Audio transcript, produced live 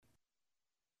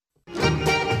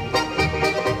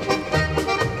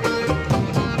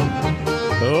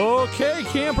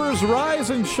sisters, rise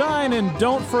and shine, and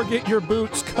don't forget your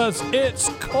boots, because it's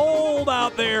cold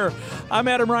out there. I'm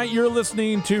Adam Wright. You're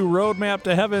listening to Roadmap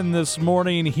to Heaven this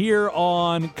morning here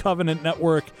on Covenant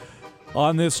Network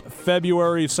on this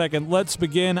February 2nd. Let's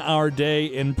begin our day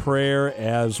in prayer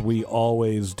as we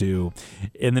always do.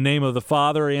 In the name of the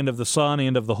Father, and of the Son,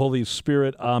 and of the Holy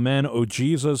Spirit, amen. O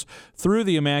Jesus, through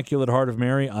the Immaculate Heart of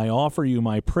Mary, I offer you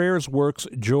my prayers, works,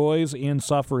 joys, and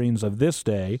sufferings of this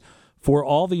day, for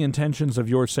all the intentions of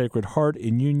your Sacred Heart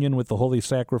in union with the holy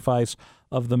sacrifice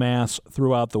of the Mass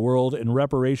throughout the world, in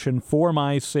reparation for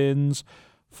my sins,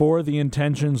 for the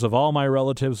intentions of all my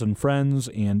relatives and friends,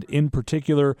 and in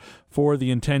particular for the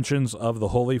intentions of the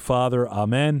Holy Father.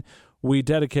 Amen. We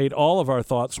dedicate all of our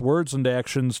thoughts, words, and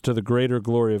actions to the greater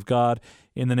glory of God,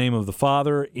 in the name of the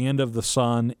Father, and of the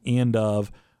Son, and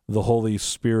of the Holy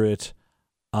Spirit.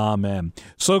 Amen.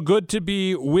 So good to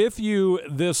be with you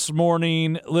this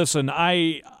morning. Listen,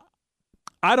 I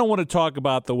don't want to talk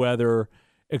about the weather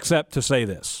except to say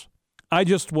this. I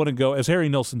just want to go, as Harry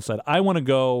Nilsson said, I want to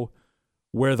go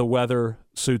where the weather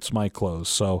suits my clothes.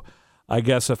 So I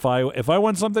guess if I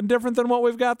want something different than what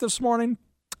we've got this morning,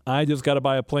 I just got to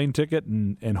buy a plane ticket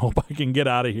and hope I can get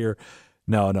out of here.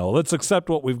 No, let's accept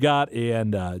what we've got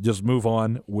and just move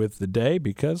on with the day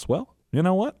because, well, you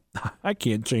know what? I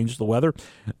can't change the weather.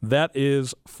 That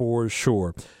is for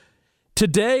sure.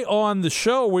 Today on the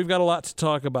show, we've got a lot to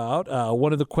talk about.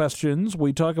 One of the questions,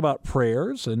 we talk about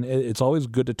prayers, and it's always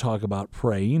good to talk about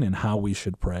praying and how we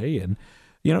should pray. And,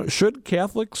 should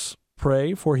Catholics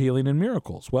pray for healing and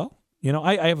miracles? Well,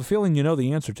 I have a feeling you know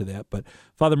the answer to that, but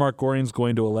Father Mark Goring's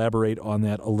going to elaborate on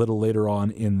that a little later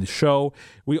on in the show.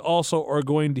 We also are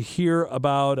going to hear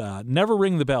about never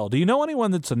ring the bell. Do you know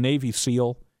anyone that's a Navy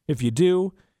SEAL? If you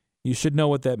do, you should know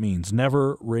what that means.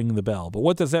 Never ring the bell. But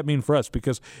what does that mean for us?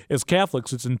 Because as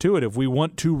Catholics, it's intuitive. We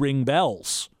want to ring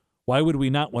bells. Why would we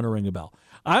not want to ring a bell?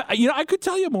 I could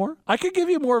tell you more. I could give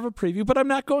you more of a preview, but I'm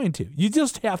not going to. You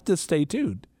just have to stay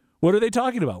tuned. What are they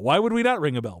talking about? Why would we not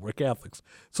ring a bell? We're Catholics.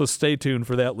 So stay tuned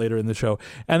for that later in the show.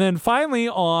 And then finally,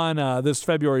 on this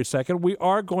February 2nd, we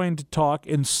are going to talk,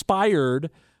 inspired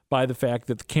by the fact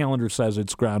that the calendar says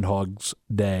it's Groundhog's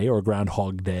Day or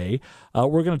Groundhog Day.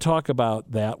 We're going to talk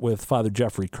about that with Father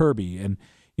Jeffrey Kirby. And,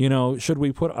 should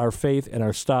we put our faith and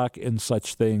our stock in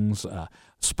such things?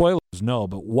 Spoilers, no,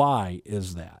 but why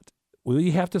is that? Well,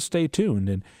 you have to stay tuned,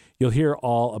 and you'll hear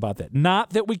all about that. Not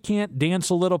that we can't dance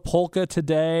a little polka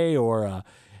today or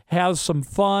have some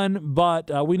fun,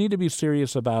 but we need to be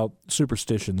serious about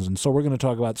superstitions. And so we're going to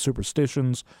talk about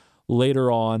superstitions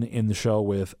later on in the show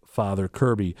with Father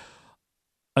Kirby.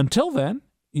 Until then,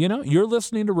 you're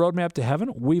listening to Roadmap to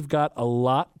Heaven. We've got a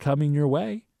lot coming your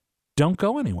way. Don't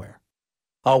go anywhere.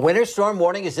 A winter storm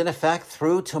warning is in effect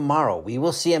through tomorrow. We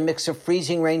will see a mix of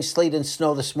freezing rain, sleet, and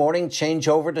snow this morning, change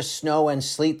over to snow and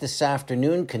sleet this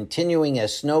afternoon, continuing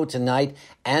as snow tonight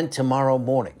and tomorrow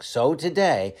morning. So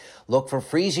today, look for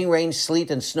freezing rain,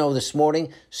 sleet, and snow this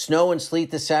morning, snow and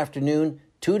sleet this afternoon,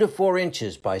 2 to 4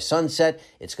 inches by sunset.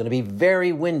 It's going to be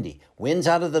very windy. Winds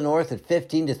out of the north at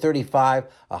 15 to 35,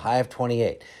 a high of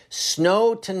 28.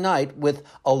 Snow tonight with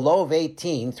a low of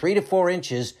 18, 3 to 4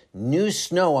 inches, new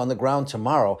snow on the ground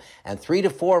tomorrow, and 3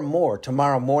 to 4 more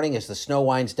tomorrow morning as the snow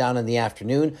winds down in the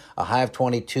afternoon, a high of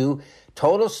 22.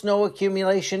 Total snow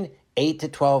accumulation, 8 to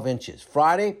 12 inches.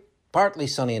 Friday, partly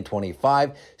sunny and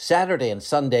 25. Saturday and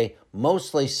Sunday,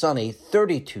 mostly sunny,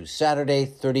 32 Saturday,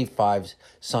 35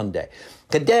 Sunday.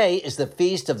 Today is the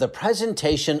feast of the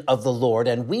presentation of the Lord,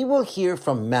 and we will hear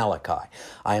from Malachi.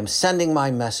 I am sending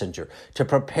my messenger to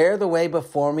prepare the way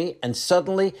before me, and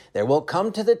suddenly there will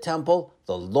come to the temple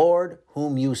the Lord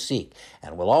whom you seek.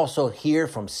 And we'll also hear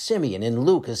from Simeon in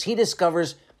Luke as he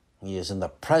discovers he is in the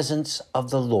presence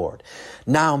of the Lord.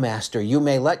 Now, Master, you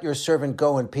may let your servant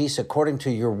go in peace according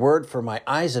to your word, for my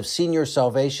eyes have seen your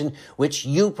salvation, which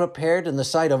you prepared in the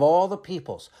sight of all the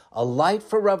peoples, a light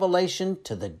for revelation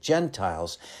to the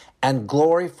Gentiles and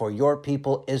glory for your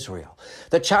people Israel.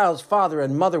 The child's father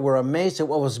and mother were amazed at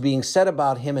what was being said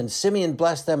about him, and Simeon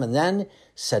blessed them and then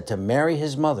said to Mary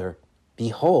his mother,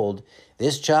 Behold,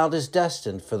 this child is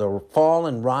destined for the fall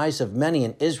and rise of many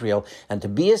in Israel, and to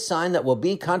be a sign that will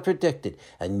be contradicted.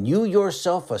 And you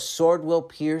yourself a sword will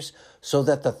pierce, so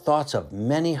that the thoughts of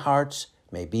many hearts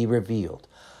may be revealed.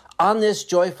 On this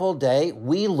joyful day,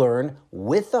 we learn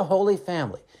with the Holy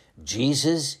Family,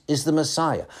 Jesus is the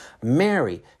Messiah.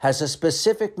 Mary has a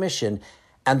specific mission,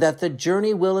 and that the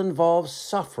journey will involve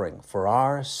suffering for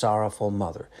our sorrowful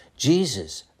mother.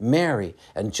 Jesus, Mary,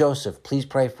 and Joseph, please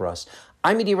pray for us.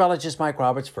 I'm meteorologist Mike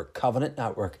Roberts for Covenant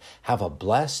Network. Have a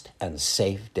blessed and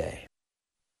safe day.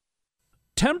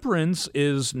 temperance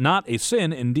is not a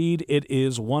sin. Indeed, it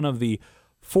is one of the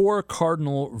 4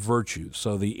 cardinal virtues.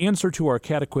 So the answer to our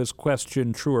catechist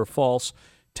question, true or false,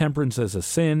 temperance as a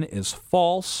sin, is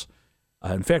false.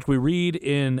 In fact, we read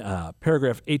in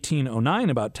paragraph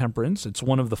 1809 about temperance. It's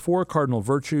one of the 4 cardinal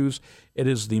virtues. It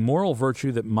is the moral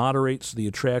virtue that moderates the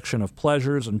attraction of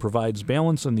pleasures and provides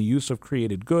balance in the use of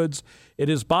created goods. It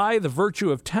is by the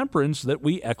virtue of temperance that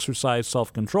we exercise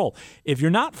self-control. If you're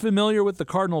not familiar with the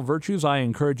cardinal virtues, I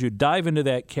encourage you to dive into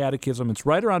that catechism. It's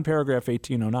right around paragraph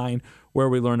 1809 where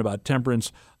we learn about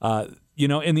temperance.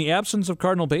 In the absence of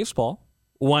cardinal baseball,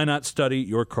 why not study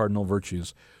your cardinal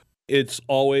virtues? It's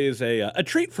always a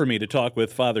treat for me to talk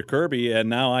with Father Kirby, and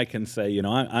now I can say,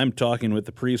 I'm talking with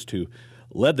the priest who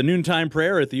led the noontime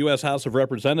prayer at the U.S. House of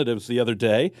Representatives the other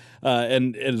day,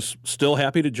 and is still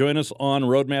happy to join us on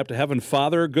Roadmap to Heaven.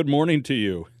 Father, good morning to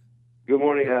you. Good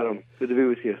morning, Adam. Good to be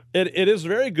with you. It is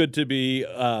very good to be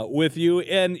with you,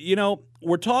 and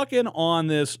we're talking on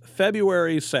this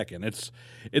February 2nd.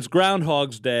 It's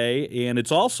Groundhog's Day, and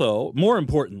it's also, more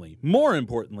importantly,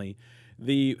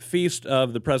 the feast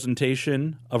of the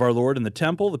presentation of our Lord in the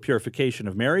temple, the purification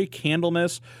of Mary,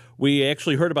 Candlemas. We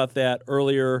actually heard about that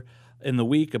earlier in the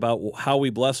week, about how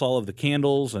we bless all of the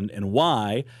candles and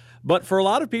why. But for a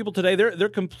lot of people today, they're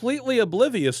completely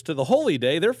oblivious to the holy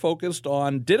day. They're focused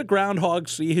on, did a groundhog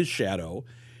see his shadow?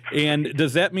 And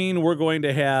does that mean we're going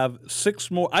to have 6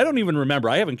 more? I don't even remember.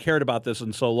 I haven't cared about this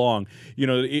in so long.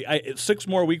 6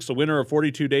 more weeks of winter or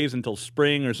 42 days until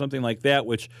spring or something like that,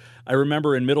 which I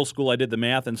remember in middle school I did the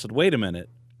math and said, wait a minute,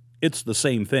 it's the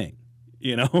same thing,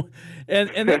 And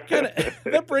that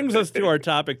that brings us to our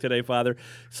topic today, Father.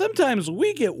 Sometimes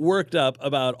we get worked up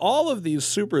about all of these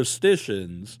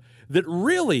superstitions that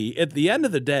really, at the end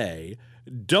of the day,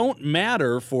 don't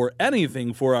matter for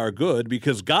anything for our good,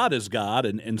 because God is God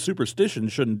and superstition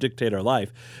shouldn't dictate our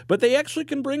life. But they actually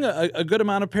can bring a good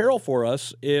amount of peril for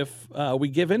us if we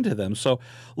give in to them. So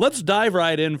let's dive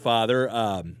right in, Father.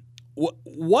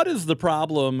 What is the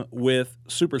problem with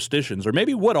superstitions, or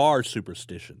maybe what are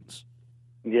superstitions?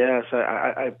 Yes,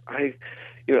 a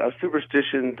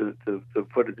superstition, to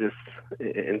put it this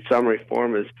in summary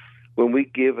form, is when we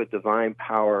give a divine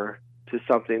power to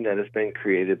something that has been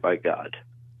created by God.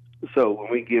 So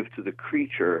when we give to the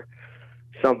creature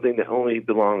something that only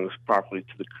belongs properly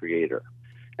to the Creator.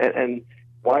 And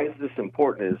why is this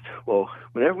important is,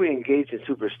 whenever we engage in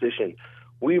superstition,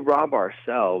 we rob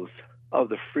ourselves of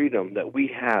the freedom that we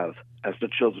have as the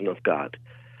children of God.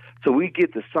 So we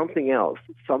give to something else,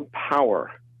 some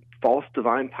power, false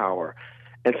divine power,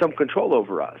 and some control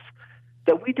over us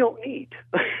that we don't need.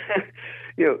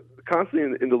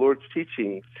 Constantly in the Lord's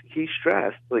teachings, he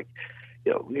stressed,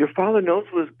 your Father knows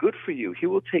what is good for you. He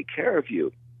will take care of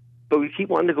you. But we keep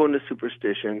wanting to go into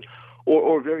superstition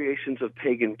or variations of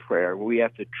pagan prayer where we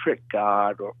have to trick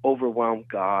God or overwhelm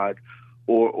God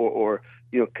or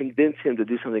convince him to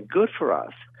do something good for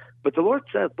us. But the Lord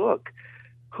said, look,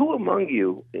 who among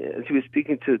you, as he was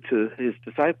speaking to his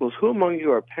disciples, who among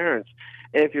you are parents,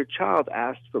 and if your child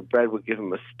asks for bread, would give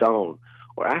him a stone,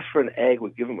 or asks for an egg,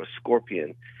 would give him a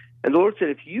scorpion? And the Lord said,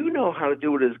 if you know how to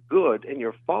do what is good and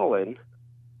you're fallen,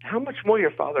 how much more your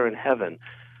Father in heaven?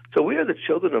 So we are the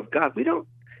children of God. We don't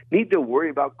need to worry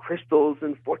about crystals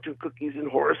and fortune cookies and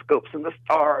horoscopes and the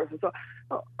stars. And so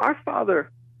our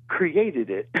Father created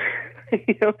it.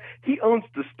 He owns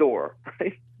the store,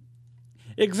 right?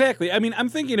 Exactly. I mean, I'm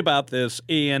thinking about this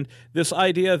and this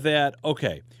idea that,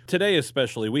 okay, today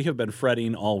especially, we have been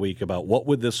fretting all week about what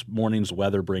would this morning's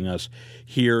weather bring us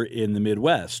here in the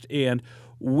Midwest. And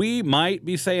we might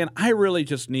be saying, I really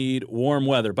just need warm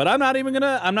weather, but I'm not even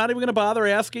gonna bother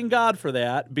asking God for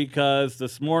that, because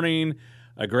this morning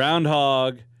a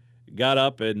groundhog got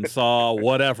up and saw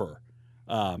whatever.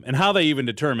 And how they even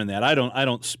determine that, I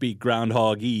don't speak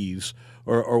groundhogese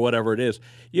or whatever it is.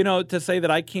 To say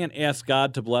that I can't ask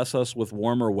God to bless us with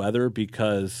warmer weather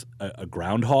because a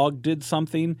groundhog did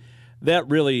something, that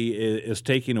really is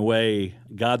taking away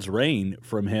God's reign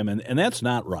from him, and that's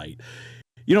not right.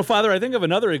 Father, I think of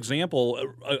another example.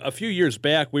 A few years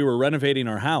back, we were renovating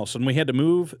our house, and we had to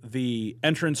move the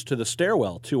entrance to the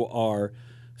stairwell to our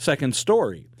second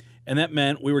story. And that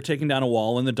meant we were taking down a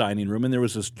wall in the dining room, and there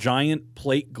was this giant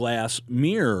plate glass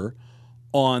mirror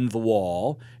on the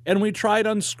wall, and we tried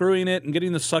unscrewing it and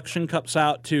getting the suction cups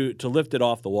out to lift it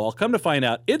off the wall. Come to find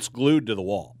out, it's glued to the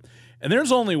wall. And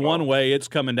there's only one way it's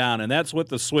coming down, and that's with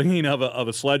the swinging of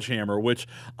a sledgehammer, which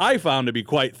I found to be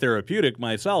quite therapeutic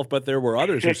myself, but there were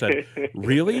others who said,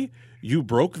 really? You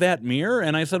broke that mirror?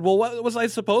 And I said, well, what was I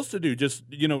supposed to do? Just,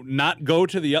 not go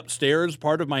to the upstairs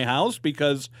part of my house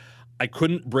because I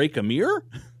couldn't break a mirror?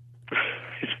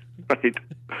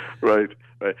 Right.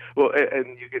 Right. Well,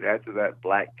 and you could add to that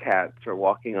black cats or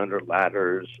walking under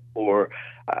ladders, or,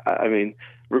 I mean,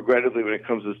 regrettably, when it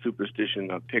comes to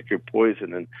superstition, pick your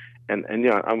poison. And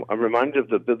I'm reminded of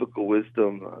the biblical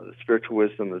wisdom, the spiritual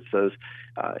wisdom that says,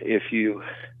 if you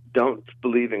don't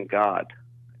believe in God,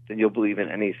 then you'll believe in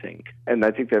anything. And I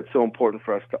think that's so important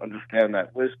for us to understand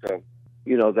that wisdom.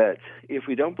 That if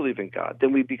we don't believe in God,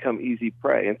 then we become easy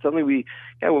prey. And suddenly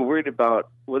we're worried about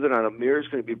whether or not a mirror is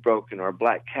going to be broken or a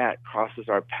black cat crosses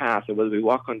our path or whether we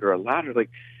walk under a ladder. Like,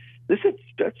 that's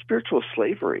spiritual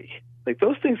slavery. Like,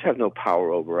 those things have no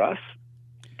power over us,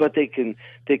 but they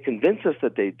convince us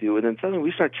that they do. And then suddenly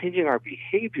we start changing our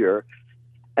behavior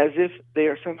as if they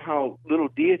are somehow little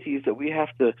deities that we have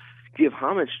to give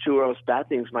homage to, or else bad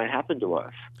things might happen to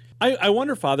us. I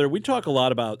wonder, Father, we talk a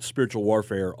lot about spiritual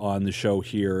warfare on the show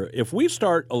here. If we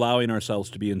start allowing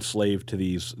ourselves to be enslaved to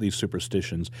these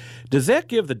superstitions, does that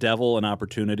give the devil an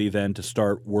opportunity then to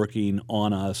start working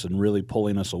on us and really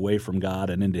pulling us away from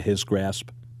God and into his grasp?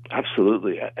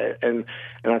 Absolutely. And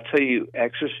I'll tell you,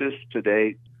 exorcists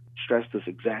today stress this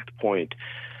exact point,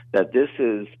 that this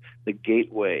is the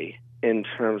gateway in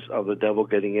terms of the devil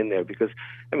getting in there. Because,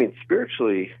 I mean,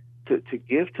 spiritually, to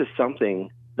give to something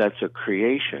that's a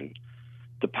creation,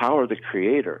 the power of the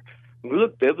Creator. When we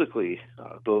look biblically,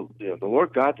 the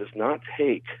Lord God does not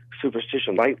take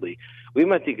superstition lightly. We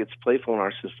might think it's playful in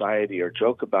our society or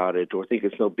joke about it or think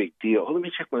it's no big deal. Oh, let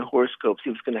me check my horoscope, see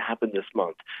what's going to happen this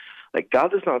month. Like,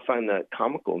 God does not find that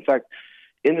comical. In fact,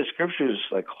 in the scriptures,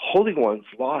 like, holy ones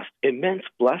lost immense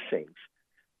blessings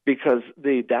because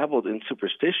they dabbled in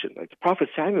superstition. Like the prophet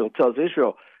Samuel tells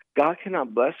Israel, God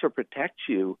cannot bless or protect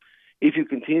you if you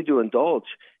continue to indulge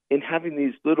in having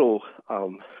these little,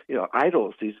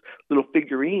 idols, these little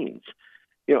figurines,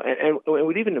 and it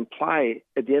would even imply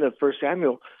at the end of 1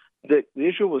 Samuel that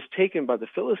Israel was taken by the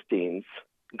Philistines,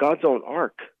 God's own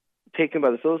ark, taken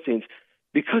by the Philistines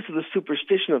because of the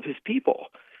superstition of his people.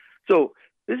 So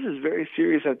this is very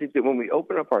serious. I think that when we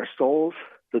open up our souls,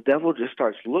 the devil just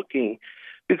starts looking,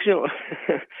 because,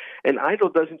 an idol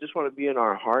doesn't just want to be in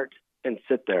our heart and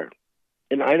sit there.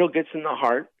 An idol gets in the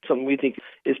heart, something we think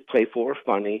is playful or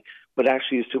funny, but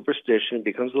actually is superstition,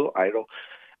 becomes a little idol.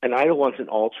 An idol wants an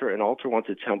altar wants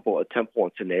a temple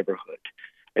wants a neighborhood.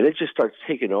 And it just starts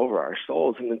taking over our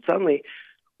souls. And then suddenly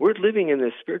we're living in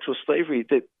this spiritual slavery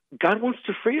that God wants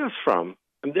to free us from.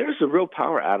 And there's a real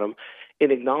power, Adam,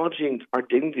 in acknowledging our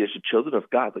dignity as the children of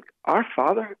God. Like, our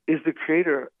Father is the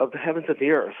creator of the heavens and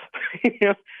the earth.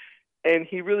 And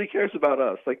he really cares about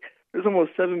us. Like, there's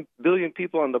almost 7 billion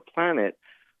people on the planet,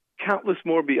 countless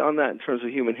more beyond that in terms of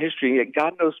human history. Yet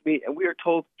God knows me, and we are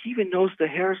told he even knows the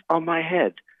hairs on my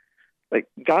head. Like,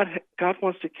 God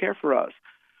wants to care for us.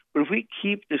 But if we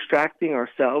keep distracting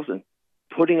ourselves and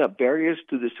putting up barriers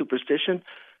to the superstition,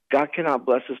 God cannot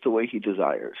bless us the way he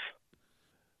desires.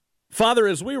 Father,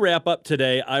 as we wrap up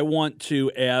today, I want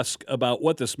to ask about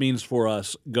what this means for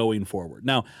us going forward.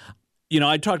 Now,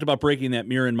 I talked about breaking that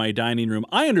mirror in my dining room.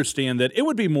 I understand that it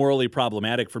would be morally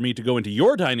problematic for me to go into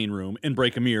your dining room and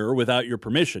break a mirror without your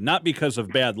permission, not because of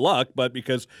bad luck, but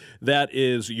because that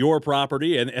is your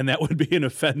property, and that would be an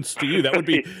offense to you. That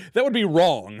would be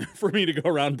wrong for me to go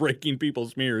around breaking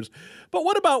people's mirrors. But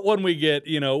what about when we get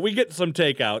some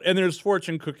takeout and there's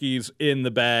fortune cookies in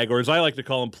the bag, or as I like to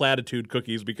call them, platitude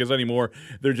cookies, because anymore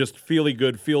they're just feel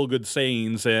good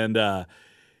sayings, and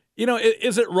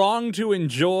is it wrong to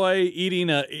enjoy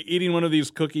eating one of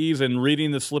these cookies and reading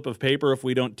the slip of paper if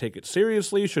we don't take it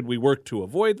seriously? Should we work to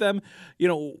avoid them?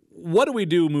 What do we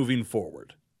do moving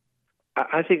forward?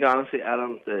 I think, honestly,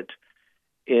 Adam, that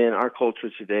in our culture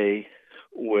today,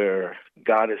 where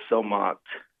God is so mocked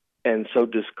and so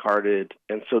discarded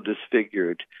and so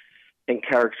disfigured, and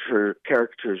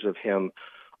caricatures of him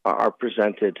are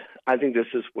presented, I think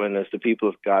this is when, as the people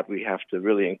of God, we have to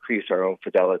really increase our own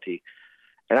fidelity.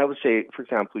 And I would say, for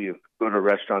example, you go to a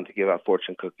restaurant to give out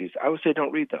fortune cookies, I would say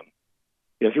don't read them.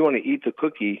 If you want to eat the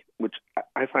cookie, which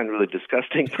I find really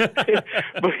disgusting, but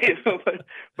if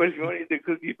you want to eat the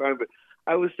cookie, fine. But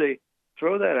I would say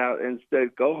throw that out and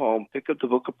instead go home, pick up the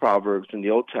book of Proverbs in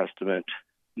the Old Testament.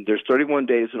 There's 31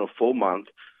 days in a full month,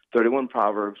 31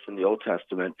 Proverbs in the Old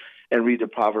Testament, and read the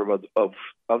proverb of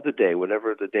the day,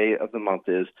 whatever the day of the month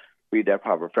is, read that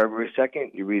proverb. February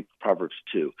 2nd, you read Proverbs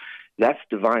 2. That's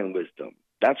divine wisdom.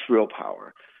 That's real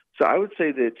power. So I would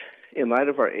say that in light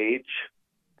of our age,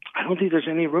 I don't think there's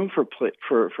any room for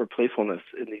playfulness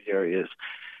in these areas.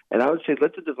 And I would say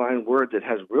let the divine word that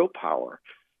has real power,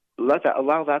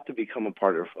 allow that to become a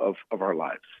part of our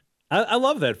lives. I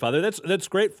love that, Father. That's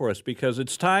great for us, because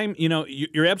it's time.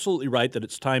 You're absolutely right that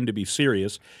it's time to be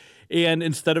serious. And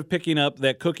instead of picking up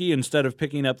that cookie, instead of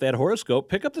picking up that horoscope,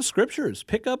 pick up the scriptures,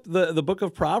 pick up the book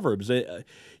of Proverbs. I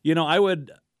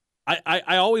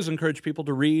always encourage people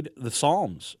to read the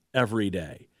Psalms every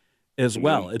day as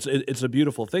well. It's a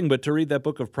beautiful thing, but to read that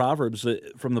book of Proverbs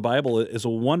from the Bible is a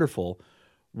wonderful,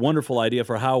 wonderful idea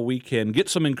for how we can get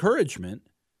some encouragement,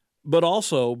 but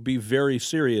also be very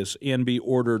serious and be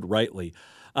ordered rightly.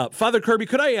 Father Kirby,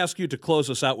 could I ask you to close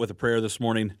us out with a prayer this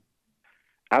morning?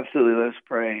 Absolutely. Let's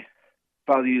pray.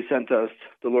 Father, you sent us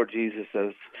the Lord Jesus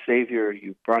as Savior.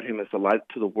 You brought him as a light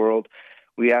to the world.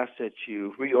 We ask that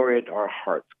you reorient our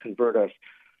hearts, convert us,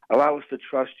 allow us to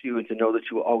trust you and to know that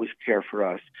you will always care for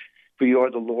us. For you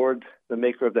are the Lord, the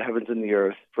maker of the heavens and the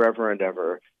earth, forever and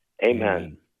ever.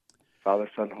 Amen. Father,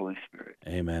 Son, Holy Spirit.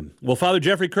 Amen. Well, Father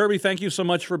Jeffrey Kirby, thank you so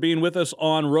much for being with us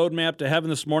on Roadmap to Heaven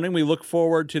this morning. We look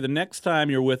forward to the next time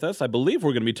you're with us. I believe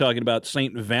we're going to be talking about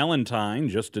St. Valentine,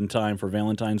 just in time for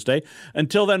Valentine's Day.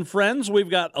 Until then, friends, we've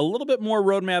got a little bit more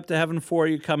Roadmap to Heaven for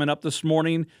you coming up this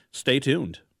morning. Stay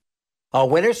tuned. A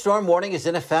winter storm warning is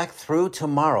in effect through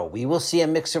tomorrow. We will see a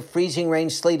mix of freezing rain,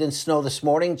 sleet, and snow this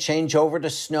morning, change over to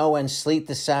snow and sleet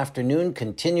this afternoon,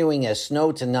 continuing as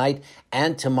snow tonight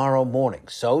and tomorrow morning.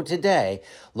 So today,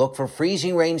 look for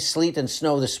freezing rain, sleet, and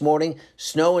snow this morning,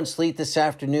 snow and sleet this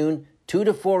afternoon, 2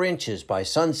 to 4 inches by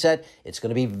sunset. It's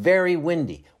going to be very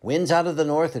windy. Winds out of the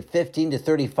north at 15 to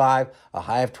 35, a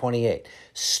high of 28.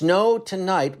 Snow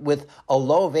tonight with a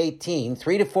low of 18,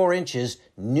 3 to 4 inches,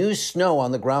 new snow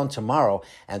on the ground tomorrow,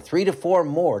 and 3 to 4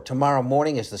 more tomorrow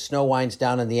morning as the snow winds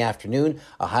down in the afternoon,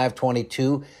 a high of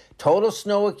 22. Total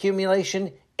snow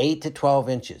accumulation, 8 to 12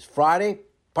 inches. Friday,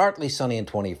 partly sunny and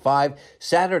 25.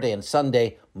 Saturday and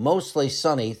Sunday, mostly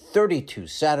sunny, 32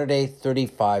 Saturday,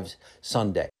 35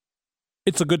 Sunday.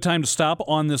 It's a good time to stop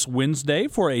on this Wednesday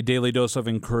for a daily dose of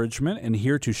encouragement, and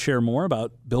here to share more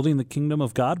about building the kingdom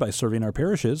of God by serving our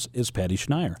parishes is Patty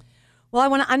Schneier. Well, I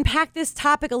want to unpack this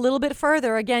topic a little bit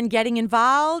further. Again, getting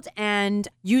involved and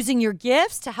using your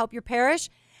gifts to help your parish.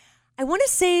 I want to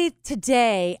say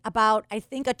today about, I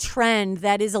think, a trend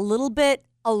that is a little bit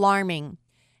alarming.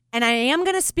 And I am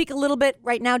going to speak a little bit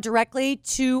right now directly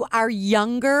to our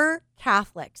younger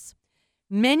Catholics.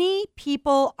 Many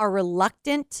people are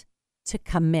reluctant to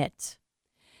commit.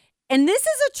 And this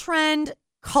is a trend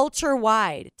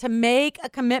culture-wide, to make a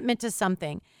commitment to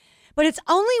something. But it's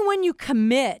only when you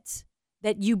commit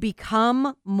that you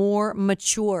become more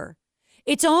mature.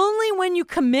 It's only when you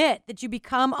commit that you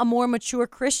become a more mature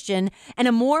Christian and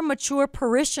a more mature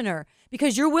parishioner,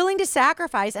 because you're willing to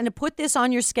sacrifice and to put this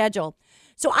on your schedule.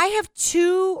 So I have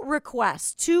two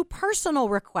personal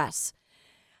requests.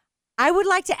 I would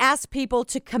like to ask people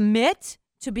to commit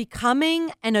to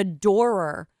becoming an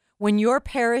adorer when your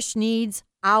parish needs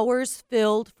hours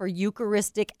filled for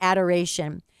Eucharistic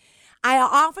adoration. I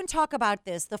often talk about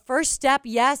this. The first step,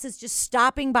 yes, is just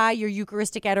stopping by your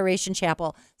Eucharistic adoration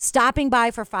chapel, stopping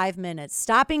by for 5 minutes,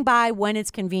 stopping by when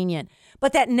it's convenient.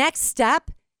 But that next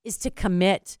step is to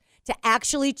commit, to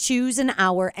actually choose an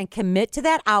hour and commit to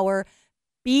that hour,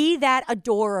 be that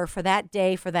adorer for that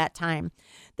day, for that time.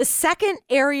 The second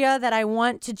area that I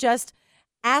want to just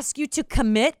ask you to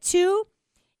commit to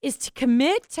is to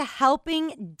commit to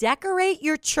helping decorate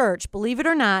your church, believe it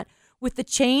or not, with the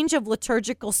change of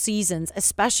liturgical seasons,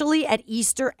 especially at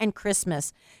Easter and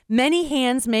Christmas. Many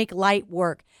hands make light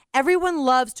work. Everyone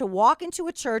loves to walk into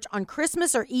a church on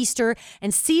Christmas or Easter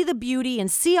and see the beauty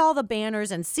and see all the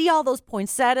banners and see all those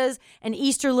poinsettias and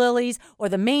Easter lilies or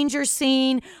the manger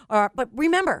scene. But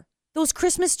remember, those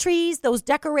Christmas trees, those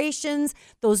decorations,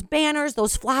 those banners,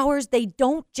 those flowers, they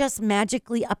don't just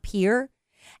magically appear.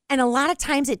 And a lot of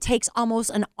times it takes almost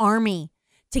an army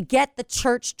to get the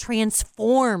church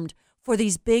transformed for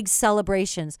these big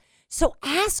celebrations. So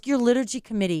ask your liturgy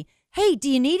committee, hey, do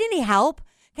you need any help?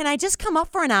 Can I just come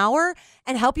up for an hour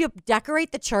and help you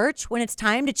decorate the church when it's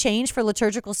time to change for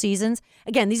liturgical seasons?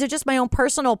 Again, these are just my own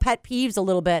personal pet peeves a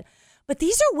little bit. But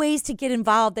these are ways to get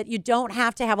involved that you don't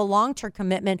have to have a long-term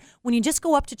commitment when you just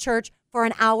go up to church for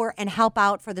an hour and help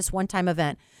out for this one-time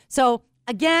event. So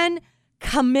again,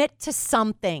 commit to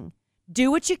something. Do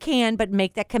what you can, but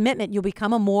make that commitment. You'll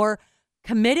become a more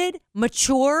committed,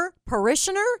 mature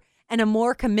parishioner and a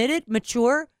more committed,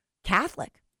 mature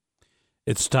Catholic.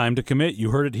 It's time to commit.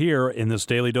 You heard it here in this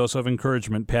Daily Dose of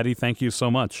Encouragement. Patty, thank you so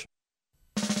much.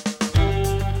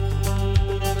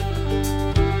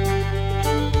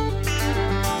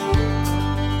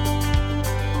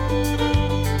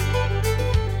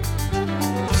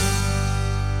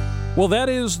 Well, that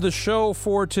is the show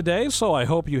for today, so I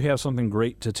hope you have something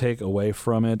great to take away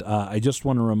from it. I just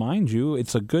want to remind you,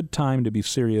 it's a good time to be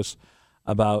serious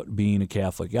about being a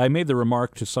Catholic. I made the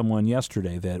remark to someone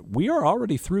yesterday that we are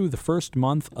already through the first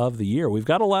month of the year. We've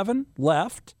got 11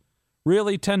 left,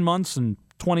 really 10 months and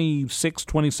 26,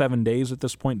 27 days at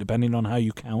this point, depending on how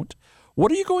you count. What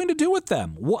are you going to do with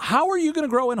them? How are you going to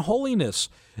grow in holiness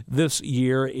this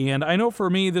year? And I know for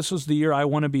me, this is the year I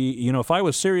want to be, if I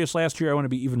was serious last year, I want to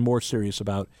be even more serious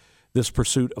about this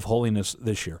pursuit of holiness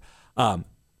this year.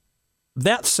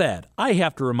 That said, I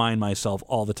have to remind myself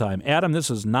all the time, Adam,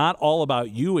 this is not all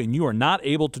about you, and you are not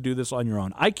able to do this on your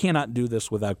own. I cannot do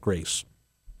this without grace.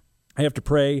 I have to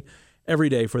pray every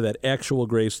day for that actual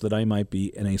grace that I might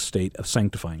be in a state of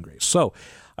sanctifying grace. So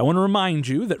I want to remind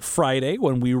you that Friday,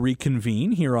 when we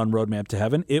reconvene here on Roadmap to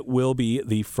Heaven, it will be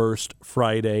the first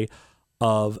Friday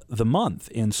of the month.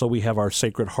 And so we have our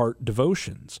Sacred Heart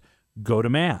devotions. Go to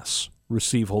Mass,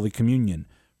 receive Holy Communion,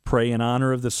 pray in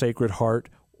honor of the Sacred Heart,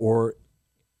 or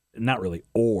not really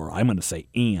I'm going to say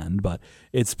and, but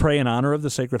it's pray in honor of the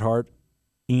Sacred Heart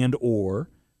and or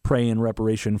pray in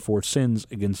reparation for sins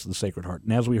against the Sacred Heart.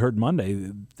 And as we heard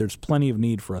Monday, there's plenty of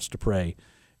need for us to pray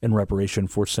in reparation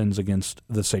for sins against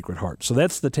the Sacred Heart. So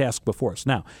that's the task before us.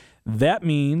 Now, that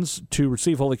means to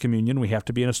receive Holy Communion, we have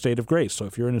to be in a state of grace. So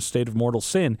if you're in a state of mortal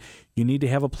sin, you need to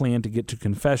have a plan to get to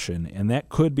confession. And that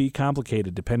could be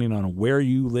complicated depending on where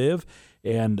you live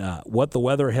and what the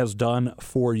weather has done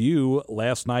for you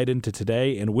last night into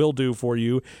today and will do for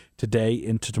you today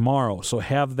into tomorrow. So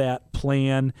have that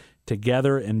plan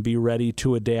together and be ready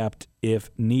to adapt if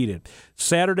needed.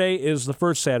 Saturday is the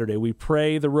first Saturday. We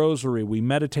pray the Rosary. We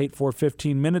meditate for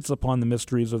 15 minutes upon the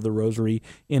mysteries of the Rosary.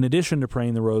 In addition to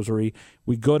praying the Rosary,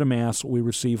 we go to Mass, we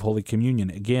receive Holy Communion,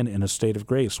 again in a state of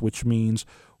grace, which means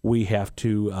we have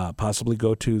to possibly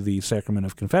go to the Sacrament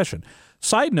of Confession.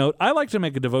 Side note, I like to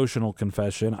make a devotional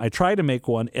confession. I try to make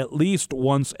one at least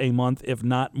once a month, if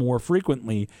not more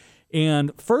frequently.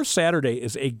 And First Saturday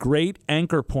is a great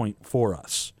anchor point for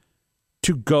us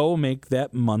to go make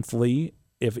that monthly,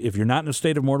 if you're not in a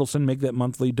state of mortal sin, make that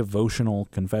monthly devotional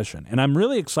confession. And I'm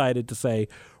really excited to say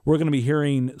we're going to be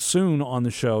hearing soon on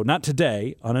the show, not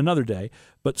today, on another day,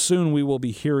 but soon we will be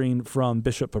hearing from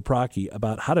Bishop Paprocki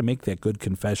about how to make that good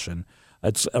confession.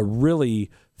 It's a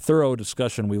really thorough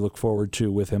discussion we look forward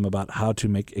to with him about how to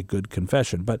make a good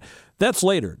confession. But that's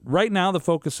later. Right now, the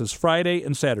focus is Friday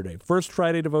and Saturday. First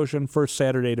Friday devotion, first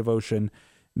Saturday devotion.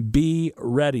 Be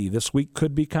ready. This week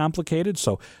could be complicated,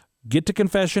 so get to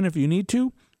confession if you need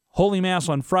to. Holy Mass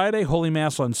on Friday, Holy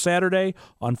Mass on Saturday.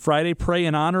 On Friday, pray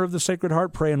in honor of the Sacred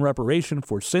Heart, pray in reparation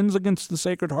for sins against the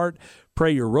Sacred Heart,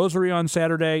 pray your Rosary on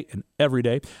Saturday and every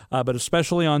day, but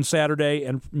especially on Saturday,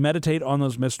 and meditate on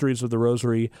those mysteries of the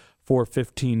Rosary for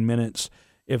 15 minutes.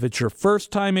 If it's your first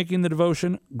time making the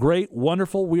devotion, great,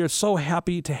 wonderful. We are so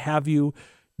happy to have you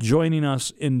joining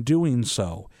us in doing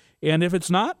so. And if it's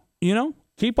not,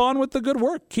 keep on with the good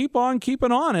work. Keep on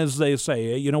keeping on, as they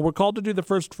say. We're called to do the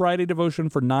First Friday devotion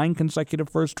for 9 consecutive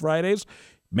First Fridays.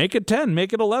 Make it 10,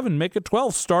 make it 11, make it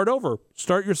 12. Start over.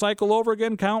 Start your cycle over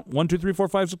again. Count 1, 2, 3, 4,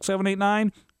 5, 6, 7, 8,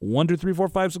 9. 1, 2, 3, 4,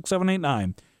 5, 6, 7, 8,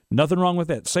 9. Nothing wrong with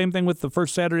that. Same thing with the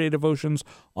First Saturday devotions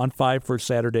on 5 first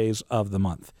Saturdays of the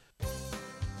month.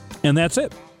 And that's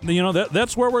it.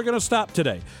 That's where we're going to stop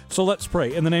today. So let's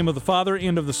pray. In the name of the Father,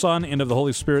 and of the Son, and of the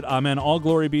Holy Spirit. Amen. All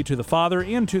glory be to the Father,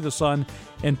 and to the Son,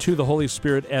 and to the Holy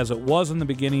Spirit, as it was in the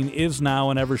beginning, is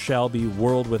now, and ever shall be,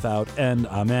 world without end.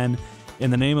 Amen. In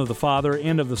the name of the Father,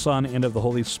 and of the Son, and of the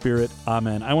Holy Spirit.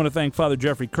 Amen. I want to thank Father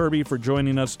Jeffrey Kirby for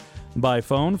joining us by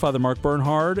phone, Father Mark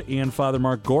Bernhard, and Father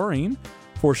Mark Goring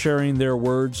for sharing their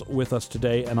words with us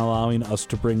today and allowing us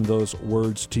to bring those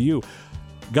words to you.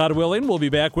 God willing, we'll be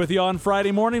back with you on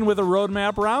Friday morning with a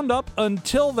Roadmap Roundup.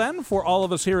 Until then, for all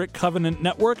of us here at Covenant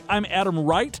Network, I'm Adam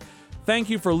Wright. Thank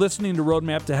you for listening to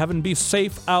Roadmap to Heaven. Be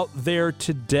safe out there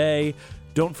today.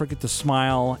 Don't forget to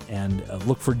smile and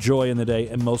look for joy in the day.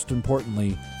 And most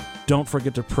importantly, don't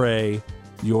forget to pray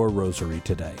your rosary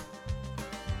today.